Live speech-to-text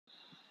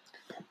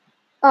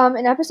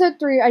In episode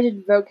 3, I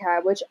did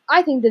vocab, which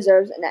I think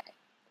deserves an A.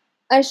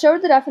 I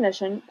showed the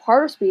definition,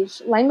 part of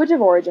speech, language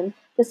of origin,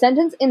 the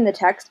sentence in the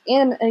text,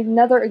 and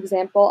another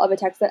example of a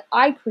text that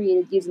I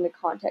created using the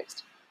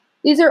context.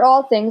 These are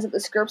all things that the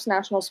Scripps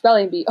National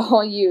Spelling Bee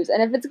all use,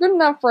 and if it's good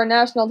enough for a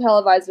national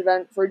televised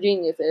event for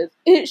geniuses,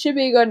 it should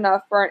be good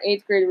enough for an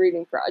 8th grade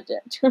reading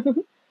project.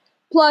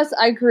 Plus,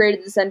 I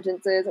created the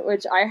sentences,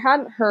 which I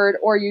hadn't heard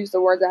or used the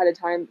words ahead of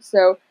time,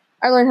 so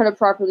I learned how to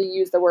properly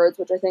use the words,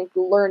 which I think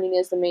learning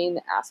is the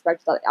main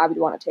aspect that I would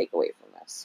want to take away from